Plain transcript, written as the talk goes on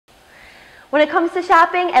When it comes to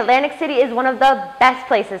shopping, Atlantic City is one of the best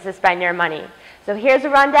places to spend your money. So here's a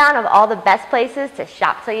rundown of all the best places to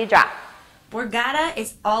shop till you drop. Borgata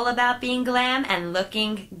is all about being glam and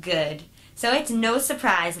looking good. So it's no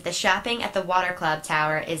surprise that the shopping at the Water Club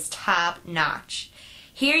Tower is top notch.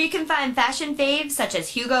 Here you can find fashion faves such as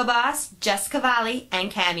Hugo Boss, Just Cavalli,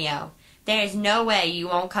 and Cameo. There is no way you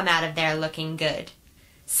won't come out of there looking good.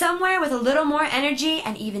 Somewhere with a little more energy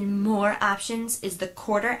and even more options is the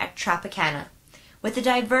Quarter at Tropicana. With a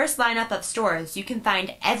diverse lineup of stores, you can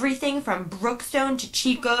find everything from Brookstone to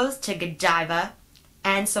Chico's to Godiva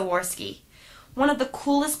and Swarovski. One of the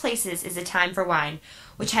coolest places is the Time for Wine,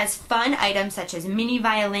 which has fun items such as mini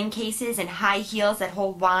violin cases and high heels that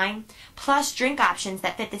hold wine, plus drink options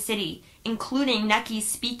that fit the city, including Nucky's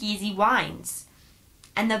Speakeasy wines.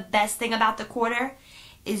 And the best thing about the Quarter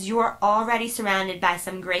is you're already surrounded by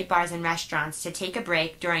some great bars and restaurants to take a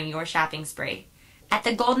break during your shopping spree. At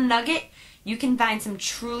the Golden Nugget, you can find some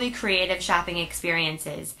truly creative shopping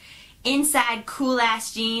experiences. Inside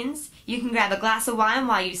cool-ass jeans, you can grab a glass of wine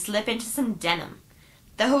while you slip into some denim.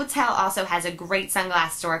 The hotel also has a great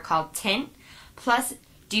sunglass store called Tint, plus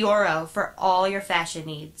Dioro for all your fashion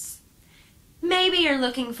needs. Maybe you're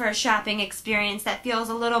looking for a shopping experience that feels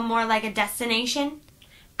a little more like a destination?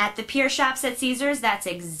 At the Pier shops at Caesars, that's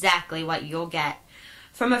exactly what you'll get.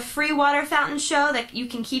 From a free water fountain show that you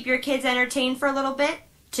can keep your kids entertained for a little bit,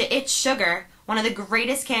 to It's Sugar, one of the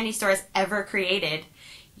greatest candy stores ever created,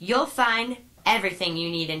 you'll find everything you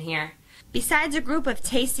need in here. Besides a group of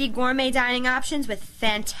tasty gourmet dining options with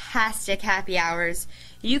fantastic happy hours,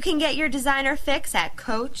 you can get your designer fix at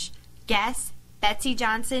Coach, Guess, Betsy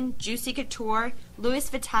Johnson, Juicy Couture, Louis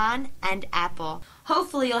Vuitton, and Apple.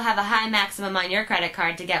 Hopefully you'll have a high maximum on your credit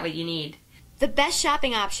card to get what you need. The best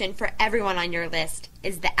shopping option for everyone on your list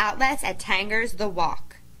is the outlets at Tanger's The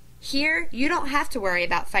Walk. Here, you don't have to worry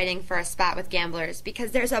about fighting for a spot with gamblers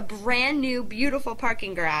because there's a brand new beautiful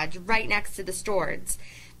parking garage right next to the stores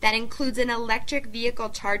that includes an electric vehicle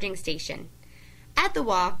charging station. At The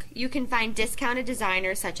Walk, you can find discounted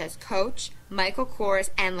designers such as Coach, Michael Kors,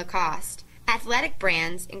 and Lacoste, athletic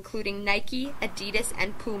brands including Nike, Adidas,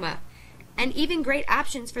 and Puma, and even great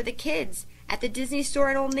options for the kids at the Disney Store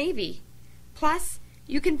at Old Navy. Plus,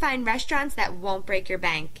 you can find restaurants that won't break your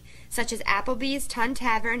bank, such as Applebee's, Tun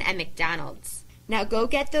Tavern, and McDonald's. Now go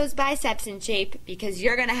get those biceps in shape because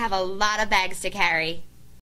you're going to have a lot of bags to carry.